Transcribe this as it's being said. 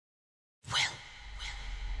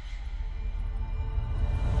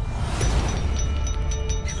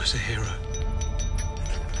was a hero.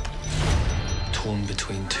 Torn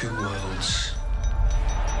between two worlds,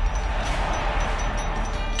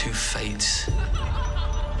 two fates,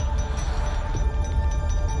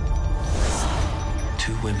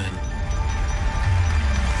 two women.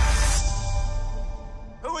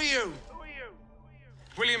 Who are you?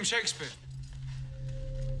 William Shakespeare.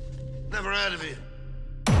 Never heard of you.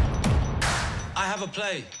 I have a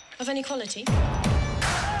play. Of any quality?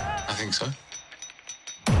 I think so.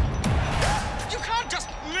 You can't just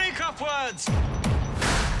make up words!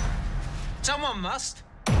 Someone must.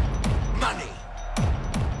 Money.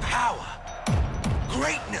 Power.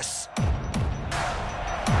 Greatness.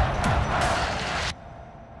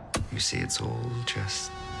 You see, it's all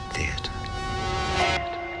just theatre.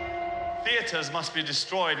 Theatres must be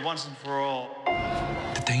destroyed once and for all.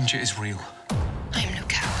 The danger is real. I am no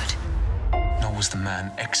coward. Nor was the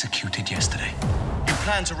man executed yesterday. You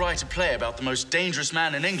plan to write a play about the most dangerous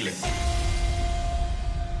man in England.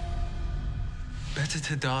 Better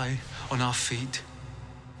to die on our feet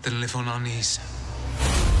than live on our knees.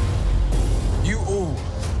 You all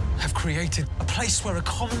have created a place where a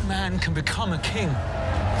common man can become a king.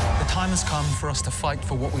 The time has come for us to fight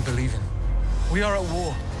for what we believe in. We are at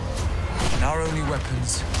war, and our only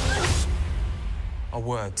weapons are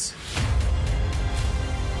words.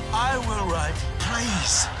 I will write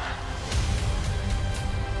plays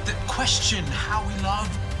that question how we love,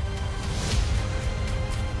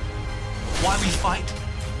 why we fight,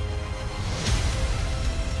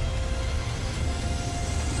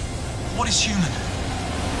 what is human.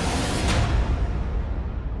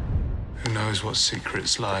 Who knows what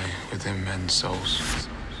secrets lie within men's souls?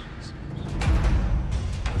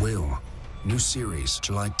 Will. New series,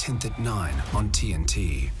 July 10th at 9 on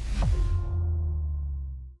TNT.